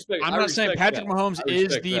Yeah, I saying respect- I'm I not saying respect Patrick that. Mahomes I is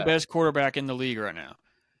respect the that. best quarterback in the league right now.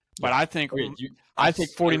 But I think Okay, I think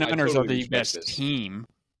 49ers are totally the respect best this. team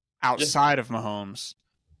outside of Mahomes.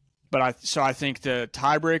 But I think the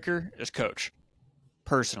tiebreaker is coach.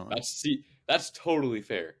 Personally. That's totally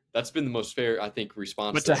fair. That's been the most fair, I think,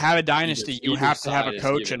 response. But to have a dynasty, you have to have a side has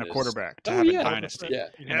coach given and a us. quarterback to Oh, have yeah, a dynasty. Yeah.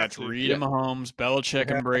 And that's Reed Yeah. and Mahomes,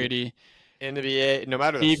 Belichick and Brady, NBA, no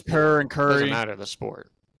matter Steve the Kerr sport, and Curry. doesn't matter the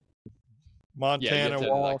sport. Yeah, you Montana, have to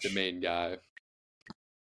have, Walsh, like the main guy.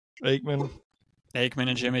 Aikman,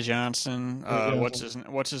 and Jimmy Johnson. What's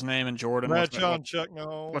his name in Jordan? Bradshaw, and Chuck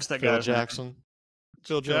Noll, What's that Phil guy's name? Jackson.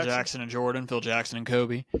 Phil Phil Jackson. Jackson and Jordan, Phil Jackson and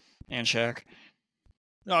Kobe, and Shaq.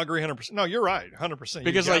 No, I agree 100%. No, you're right, 100%.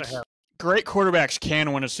 Because great quarterbacks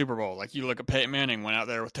can win a Super Bowl. Like you look at Peyton Manning went out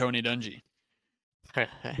there with Tony Dungy.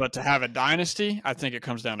 But to have a dynasty, I think it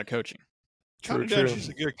comes down to coaching. Tony Dungy's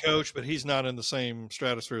a good coach, but he's not in the same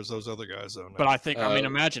stratosphere as those other guys, though. No. But I think,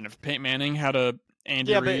 imagine if Peyton Manning had a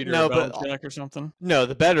Andy Reid or Belichick or something. No,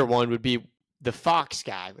 the better one would be the Fox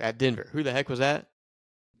guy at Denver. Who the heck was that?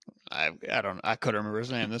 I couldn't remember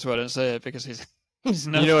his name. That's why I didn't say it, because he's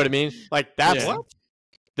You know what I mean? Like that's Yeah.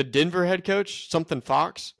 the Denver head coach, something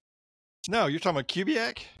Fox? No, you're talking about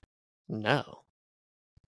Kubiak? No.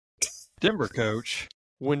 Denver coach.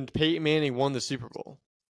 When Peyton Manning won the Super Bowl.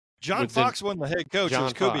 John Fox won the head coach. It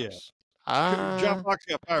was Kubiak. John Fox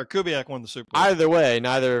got fired. Kubiak won the Super Bowl. Either way,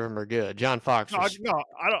 neither of them are good. John Fox.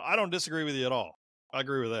 I don't disagree with you at all. I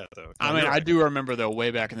agree with that, though. I mean, I do remember, though,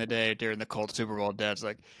 way back in the day during the Colts Super Bowl, Dad's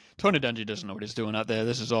like, Tony Dungy doesn't know what he's doing out there.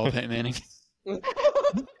 This is all Peyton Manning.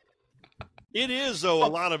 It is, though, a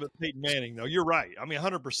lot of it Peyton Manning, though. You're right. I mean,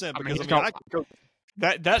 100%. Because,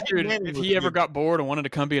 that dude, if he ever got bored and wanted to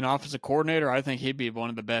come be an offensive coordinator, I think he'd be one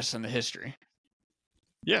of the best in the history.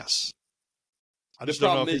 Yes. The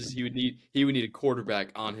problem is he would need a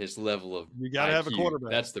quarterback on his level of You got to have a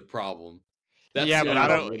quarterback. That's the problem. But I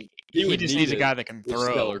don't. He just needs a guy that can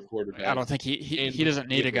throw. I don't think he doesn't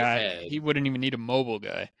need a guy. He wouldn't even need a mobile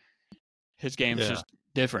guy. His game's just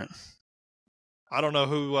different. I don't know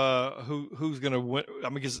who's going to win. I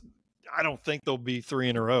mean, because I don't think they'll be 3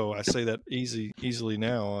 in a row. I say that easily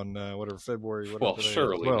now on whatever February. Well,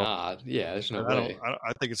 surely not. Yeah, there's no way.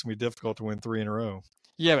 I think it's going to be difficult to win 3 in a row.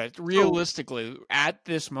 Yeah, but realistically, at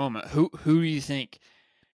this moment, who do you think?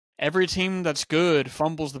 Every team that's good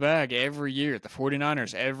fumbles the bag every year. The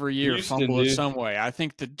 49ers every year fumble it some way. I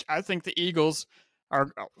think the Eagles are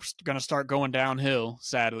going to start going downhill.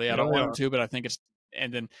 Sadly, I don't want them to, but I think it's.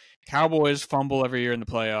 And then Cowboys fumble every year in the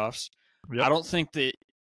playoffs. Yep. I don't think the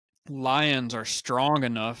Lions are strong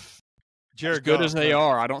enough. As good as they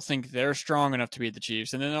are, I don't think they're strong enough to beat the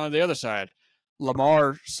Chiefs. And then on the other side,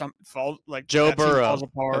 Lamar, Joe Burrow falls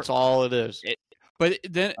apart. That's all it is. But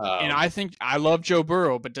then, and I think I love Joe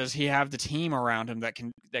Burrow, but does he have the team around him that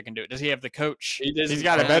can do it? Does he have the coach? He's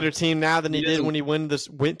got a better team now than he did when he went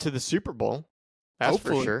to the Super Bowl. That's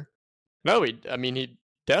for sure. No, he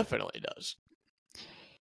definitely does.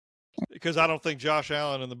 Because I don't think Josh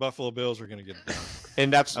Allen and the Buffalo Bills are going to get it done.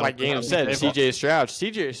 And that's like Gannon said, C.J. Stroud.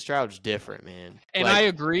 C.J. Stroud's different, man. And I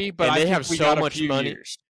agree, but they have so much money.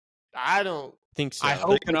 Years. I don't think so. I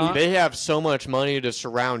hope not. They have so much money to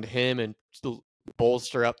surround him and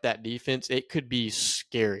bolster up that defense. It could be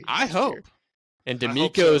scary. I hope. And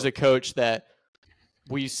D'Amico is a coach that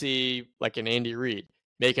we see, like an Andy Reid,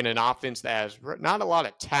 making an offense that has not a lot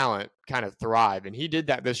of talent kind of thrive. And he did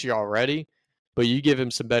that this year already. But you give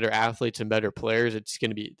him some better athletes and better players, that's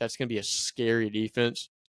going to be a scary defense.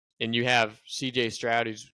 And you have C.J. Stroud,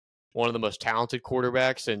 who's one of the most talented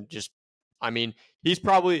quarterbacks, and he's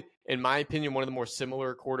probably, in my opinion, one of the more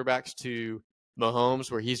similar quarterbacks to Mahomes,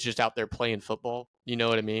 where he's just out there playing football. You know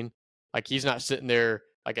what I mean? Like he's not sitting there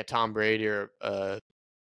like a Tom Brady or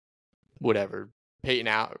Peyton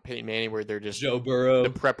Manning, where they're just Joe Burrow. The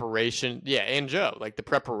preparation, and Joe. Like the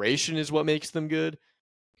preparation is what makes them good.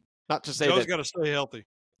 Not to say Joe's got to stay healthy.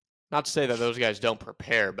 Not to say that those guys don't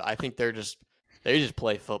prepare, but I think they just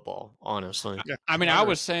play football, honestly. Yeah. I mean, I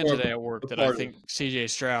was saying today at work that I think C.J.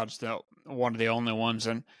 Stroud's one of the only ones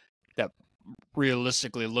that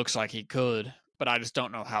realistically looks like he could, but I just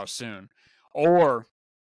don't know how soon. Or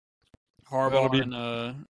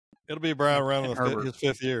Harbaugh it'll be Brown around his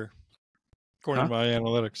 5th year, according to my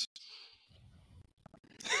analytics.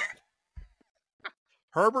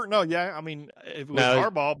 Herbert? No, yeah. I mean, it was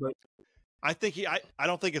Harbaugh, but I think I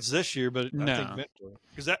don't think it's this year, but I think eventually.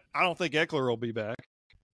 Because I don't think Eckler will be back.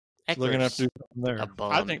 They're going to have to do something there.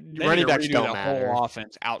 I think running backs don't matter. Whole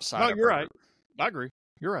offense outside. No, you're right. I agree.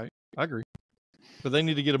 You're right. I agree. But they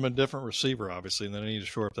need to get him a different receiver, obviously, and then they need to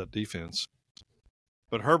shore up that defense.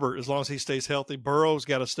 But Herbert, as long as he stays healthy, Burrow's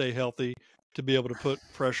got to stay healthy to be able to put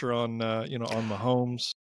pressure on on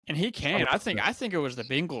Mahomes. And he can. I think it was the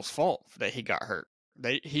Bengals' fault that he got hurt.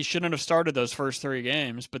 He shouldn't have started those first 3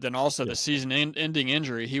 games, but then also the season-ending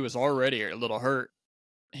injury, he was already a little hurt.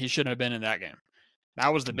 He shouldn't have been in that game.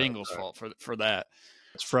 That was the Bengals' fault for that.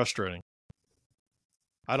 It's frustrating.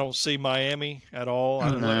 I don't see Miami at all.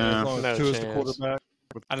 As No. long No as Tua's the chance. quarterback.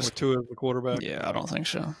 With Tua as the quarterback. Yeah, I don't think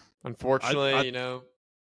so. Unfortunately,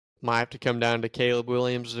 might have to come down to Caleb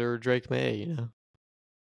Williams or Drake May.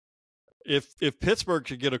 If Pittsburgh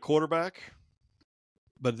could get a quarterback,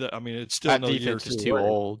 but it's still That another year or defense is two too away.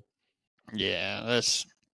 old. Yeah, that's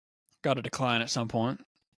got to decline at some point.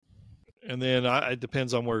 And then it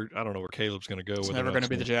depends on where Caleb's going to go. It's never going to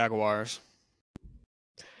be the Jaguars.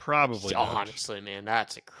 Probably not. Honestly, man,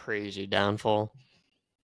 that's a crazy downfall.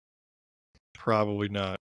 Probably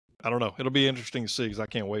not. I don't know. It'll be interesting to see because I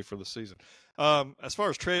can't wait for the season. As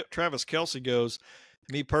far as Travis Kelce goes,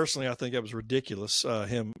 me personally, I think that was ridiculous,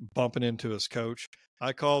 him bumping into his coach.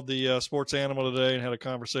 I called the sports animal today and had a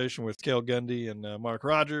conversation with Cale Gundy and Mark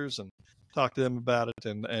Rogers and talked to them about it,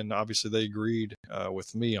 and obviously they agreed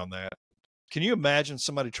with me on that. Can you imagine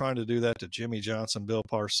somebody trying to do that to Jimmy Johnson, Bill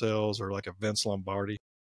Parcells, or like a Vince Lombardi?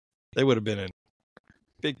 They would have been in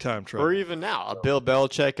big-time trouble. Or even now, a Bill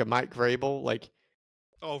Belichick, a Mike Vrabel,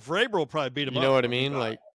 Vrabel will probably beat him up. You know what I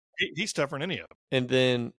mean? He's tougher than any of them. And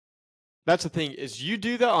then that's the thing is you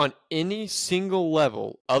do that on any single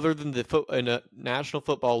level other than in a National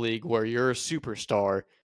Football League where you're a superstar,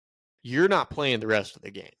 you're not playing the rest of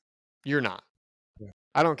the game. You're not. Yeah.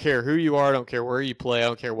 I don't care who you are. I don't care where you play. I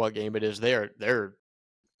don't care what game it is. The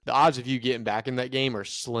odds of you getting back in that game are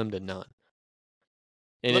slim to none.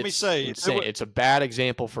 And let me say, it's a bad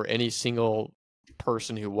example for any single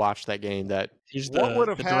person who watched that game. That he's the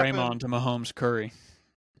Draymond to Mahomes Curry.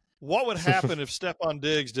 What would happen if Stephon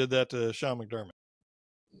Diggs did that to Sean McDermott?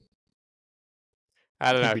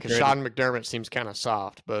 I don't know, because Sean McDermott seems kind of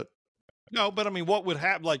soft, but no, but what would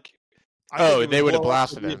happen? They would have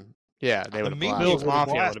blasted him. Yeah, they would have blasted him. Bill's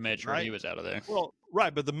Mafia would have made sure he was out of there. Well,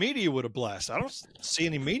 right, but the media would have blasted. I don't see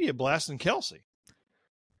any media blasting Kelce.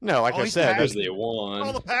 No, like I said, because they won.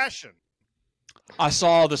 All the passion. I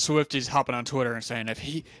saw the Swifties hopping on Twitter and saying if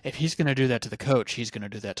he's going to do that to the coach, he's going to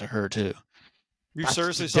do that to her too. You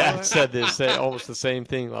seriously saw Dad that? said this almost the same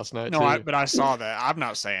thing last night. No, too. but I saw that. I'm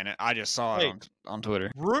not saying it. I just saw it on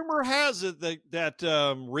Twitter. Rumor has it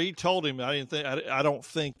that Reed told him. I don't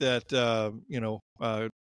think that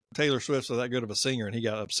Taylor Swift's that good of a singer, and he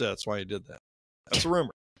got upset. That's why he did that. That's a rumor.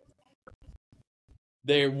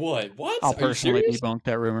 They're what? What? I'll personally debunk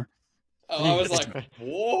that rumor. Oh, I was like,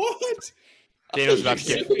 what?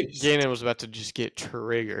 Gannon was about to just get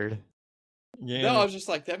triggered. Yeah. No, I was just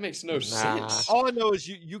like, that makes no sense. All I know is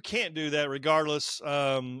you can't do that regardless.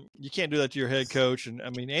 You can't do that to your head coach. And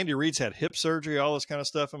Andy Reid's had hip surgery, all this kind of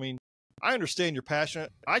stuff. I understand you're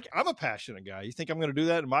passionate. I'm a passionate guy. You think I'm going to do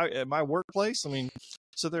that at my workplace?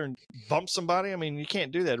 Sit there and bump somebody? you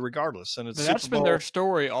can't do that regardless. And that's been their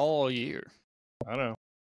story all year. I know.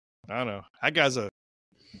 That guy's a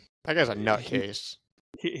nutcase.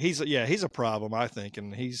 He's a problem, I think,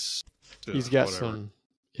 and he's got some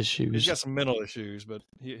issues. He's got some mental issues, but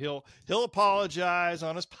he'll apologize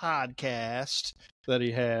on his podcast that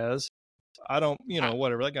he has. I don't,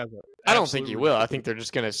 whatever. That guy's I don't think he will. I think they're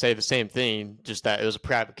just going to say the same thing, just that it was a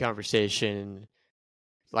private conversation.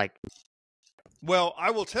 Well, I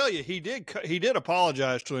will tell you, he did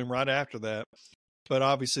apologize to him right after that, but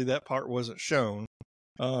obviously that part wasn't shown.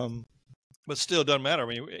 But still, it doesn't matter.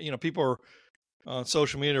 People are on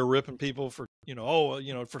social media ripping people for,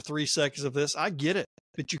 for 3 seconds of this. I get it,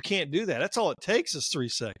 but you can't do that. That's all it takes is 3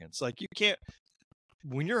 seconds. You can't,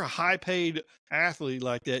 when you're a high paid athlete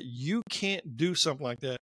like that, you can't do something like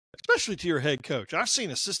that, especially to your head coach. I've seen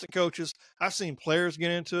assistant coaches, I've seen players get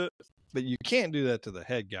into it, but you can't do that to the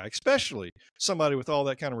head guy, especially somebody with all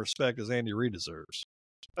that kind of respect as Andy Reid deserves.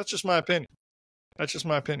 That's just my opinion. It's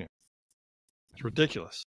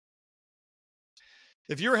ridiculous.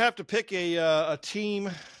 If you have to pick a team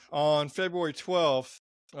on February 12th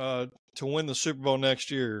to win the Super Bowl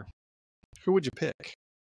next year, who would you pick?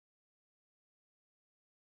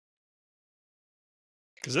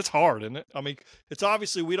 Because it's hard, isn't it? It's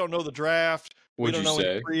obviously we don't know the draft. We don't know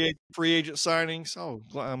any free agent signings. Oh,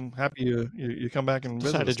 I'm happy you come back and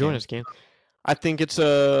visit. Decided to join us, Cam. I think it's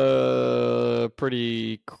a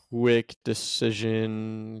pretty quick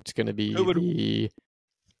decision. It's going to be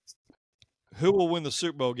Who will win the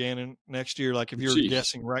Super Bowl, Gannon, next year? If you're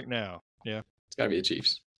guessing right now, yeah, it's got to be the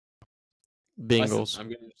Chiefs. Bengals. I'm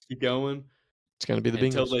going to keep going. It's going to be the Bengals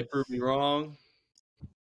until they prove me wrong.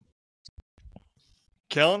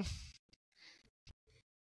 Kellen,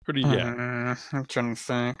 who do you get? I'm trying to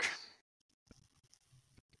think.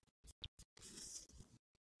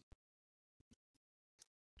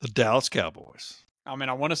 The Dallas Cowboys. I mean,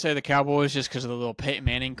 I want to say the Cowboys just because of the little Peyton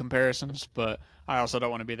Manning comparisons, but I also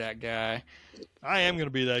don't want to be that guy. I am going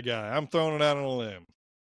to be that guy. I'm throwing it out on a limb.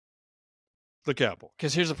 The Cowboys.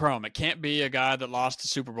 Because here's the problem. It can't be a guy that lost the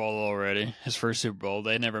Super Bowl already, his first Super Bowl.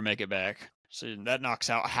 They never make it back. So that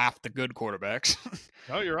knocks out half the good quarterbacks.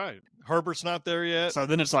 Oh, you're right. Herbert's not there yet. So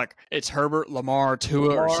then it's Herbert, Lamar,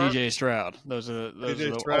 Tua, or C.J. Stroud. Those are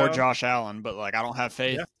or Josh Allen. But I don't have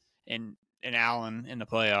faith in Allen in the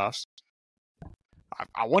playoffs.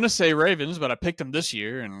 I want to say Ravens, but I picked them this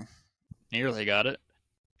year and nearly got it.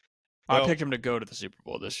 I picked them to go to the Super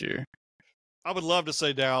Bowl this year. I would love to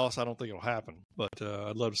say Dallas. I don't think it'll happen, but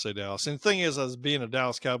I'd love to say Dallas. And the thing is, as being a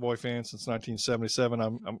Dallas Cowboy fan since 1977,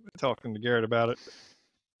 I'm talking to Garrett about it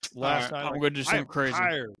last night. I'm going to do something crazy.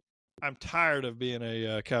 I'm tired of being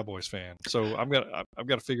a Cowboys fan, so I've got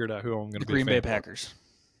to figure it out who I'm going to be. Green Bay Packers.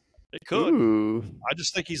 It could. Ooh. I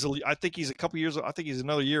just think he's a couple years. I think he's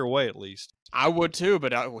another year away at least. I would too,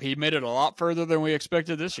 but he made it a lot further than we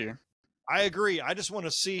expected this year. I agree. I just want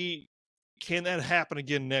to see, can that happen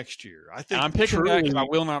again next year? I think I'm picking that because I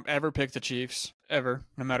will not ever pick the Chiefs ever,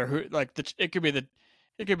 no matter who. It could be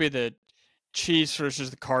the Chiefs versus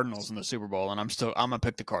the Cardinals in the Super Bowl, and I'm gonna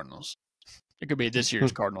pick the Cardinals. It could be this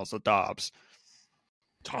year's Cardinals with Dobbs.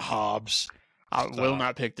 I will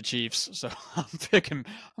not pick the Chiefs, so I'm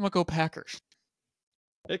gonna go Packers.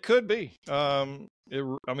 It could be.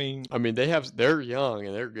 They're young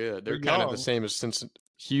and they're good. They're kind of the same as since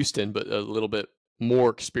Houston, but a little bit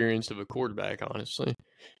more experienced of a quarterback, honestly.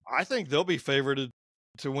 I think they'll be favored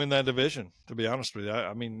to win that division, to be honest with you.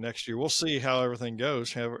 I mean, next year we'll see how everything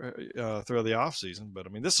goes throughout the offseason. But I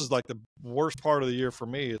mean, this is like the worst part of the year for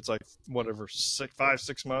me. It's like whatever 6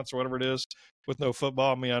 months or whatever it is with no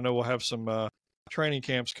football. I mean, I know we'll have some training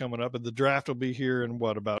camps coming up, and the draft will be here in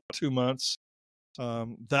about 2 months.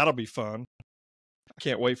 That'll be fun. I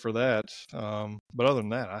can't wait for that. But other than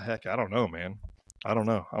that, I don't know, man. I don't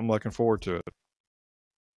know. I'm looking forward to it.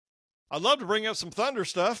 I'd love to bring up some Thunder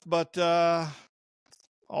stuff, but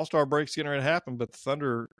All-Star break's getting ready to happen. But the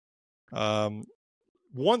Thunder,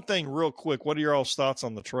 one thing real quick, what are your all's thoughts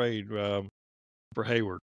on the trade for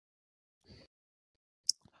Hayward?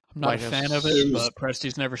 I'm not a fan of it, but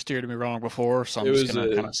Presti's never steered me wrong before, so I'm just going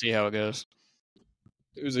to kind of see how it goes.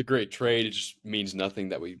 It was a great trade. It just means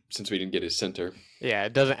nothing since we didn't get his center. Yeah,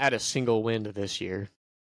 it doesn't add a single win to this year.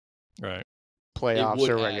 Right. Playoffs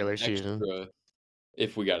or regular season.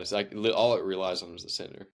 If we got it. All it relies on is the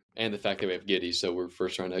center. And the fact that we have Giddey, so we're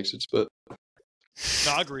first-round exits. But no,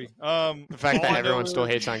 I agree. The fact that everyone still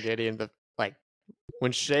hates on Giddey, and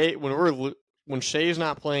when Shea's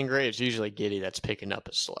not playing great, it's usually Giddey that's picking up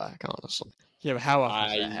his slack, honestly. Yeah, but how often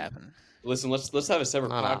does that happen? Listen, let's have a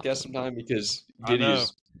separate podcast sometime because Giddey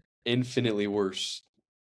is infinitely worse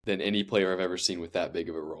than any player I've ever seen with that big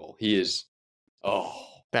of a role. He is,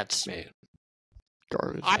 that's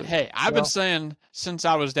garbage. I've been saying since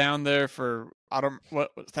I was down there for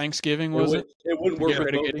what Thanksgiving was it? It wouldn't work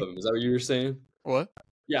with both of them. Is that what you were saying? What?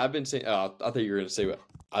 Yeah, I've been saying. I thought you were going to say what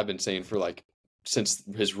I've been saying for since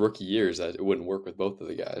his rookie years that it wouldn't work with both of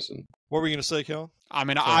the guys. And what were you going to say, Kellen? I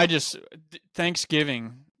mean, I just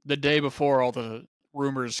Thanksgiving, the day before all the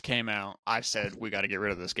rumors came out, I said we got to get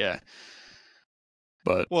rid of this guy.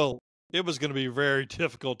 But it was going to be very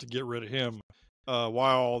difficult to get rid of him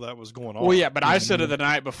while all that was going on. Well, yeah, but I said it the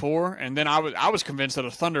night before, and then I was convinced that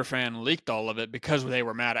a Thunder fan leaked all of it because they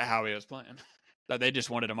were mad at how he was playing. That they just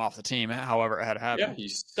wanted him off the team, however it had happened. Yeah, he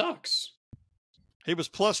sucks. He was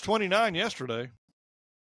plus 29 yesterday.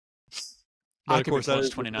 I could be plus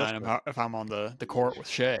 29 if I'm on the court with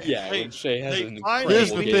Shea. Yeah, when Shea has an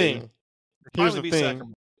Here's the thing. Here's the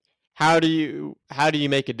thing. How do you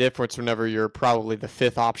make a difference whenever you're probably the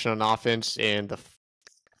fifth option on offense and the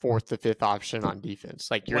fourth to fifth option on defense?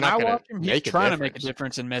 You're not going to make a difference. Trying to make a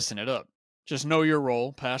difference and messing it up. Just know your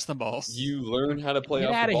role, pass the ball. You learn how to play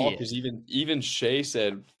off the ball because even Shea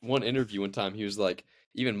said one interview one time he was like,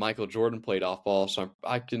 even Michael Jordan played off ball, so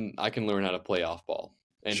I can learn how to play off ball,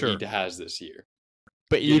 and he has this year.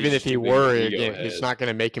 But even if he were, again, it's not going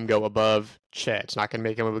to make him go above Chet. It's not going to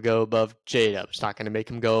make him go above J-Dub. It's not going to make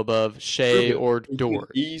him go above Shea or Dort.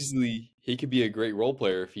 He could be a great role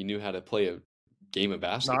player if he knew how to play a game of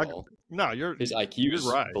basketball. His IQ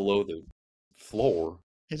is below the floor.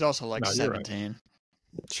 He's also 17. Right.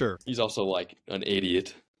 Sure. He's also an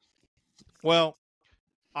idiot. Well,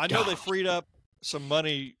 I know they freed up some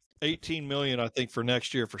money, $18 million, I think, for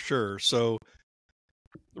next year for sure. So,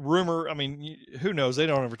 rumor, I mean, who knows? They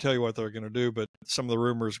don't ever tell you what they're going to do, but some of the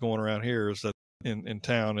rumors going around here is that in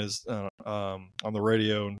town is on the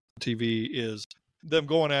radio and TV is them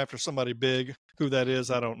going after somebody big. Who that is,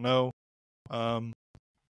 I don't know.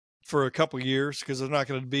 for a couple years, because they're not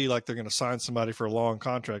going to be like they're going to sign somebody for a long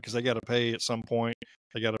contract, because they got to pay at some point.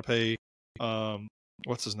 They got to pay,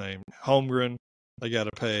 what's his name? Holmgren. They got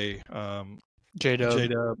to pay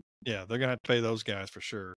J-Dub. Yeah, they're going to have to pay those guys for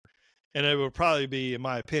sure. And it would probably be, in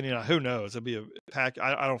my opinion, who knows? It'd be a pack.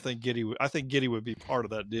 I don't think Giddey. I think Giddey would be part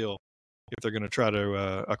of that deal if they're going to try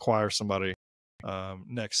to acquire somebody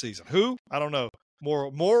next season. Who? I don't know.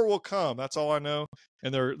 More will come. That's all I know.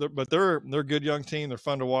 And they're a good young team. They're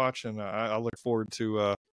fun to watch, and I look forward to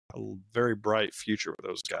a very bright future with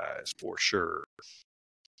those guys for sure.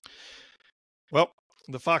 Well,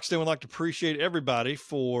 the Foxden would like to appreciate everybody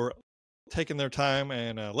for taking their time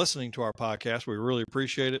and listening to our podcast. We really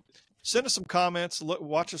appreciate it. Send us some comments.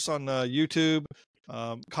 Watch us on YouTube.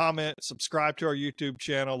 Comment, subscribe to our YouTube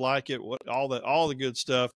channel, like it, all the good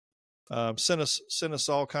stuff. Send us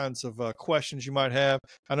all kinds of questions you might have.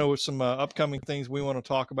 I know with some upcoming things we want to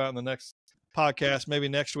talk about in the next podcast, maybe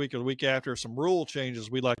next week or the week after, some rule changes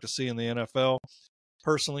we'd like to see in the NFL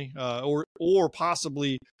personally, or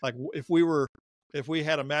possibly like if we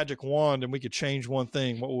had a magic wand and we could change one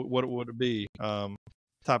thing, what would it be?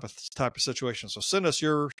 Type of situation. So send us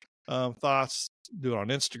your thoughts. Do it on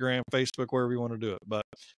Instagram, Facebook, wherever you want to do it. But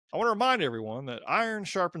I want to remind everyone that iron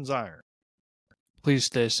sharpens iron. Please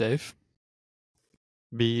stay safe.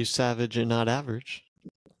 Be savage and not average.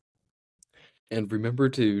 And remember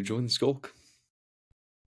to join the Skulk.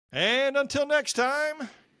 And until next time,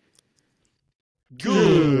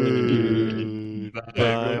 Good.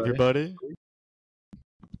 Bye, everybody.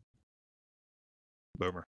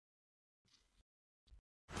 Boomer.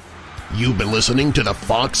 You've been listening to the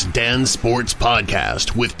Foxden Sports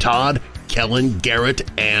Podcast with Todd, Kellen, Garrett,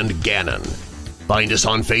 and Gannon. Find us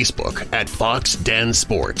on Facebook at Foxden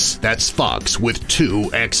Sports. That's Fox with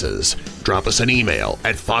 2 X's. Drop us an email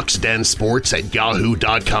at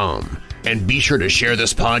foxdensports@yahoo.com. And be sure to share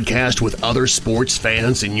this podcast with other sports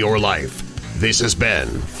fans in your life. This has been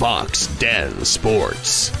Foxden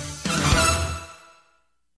Sports.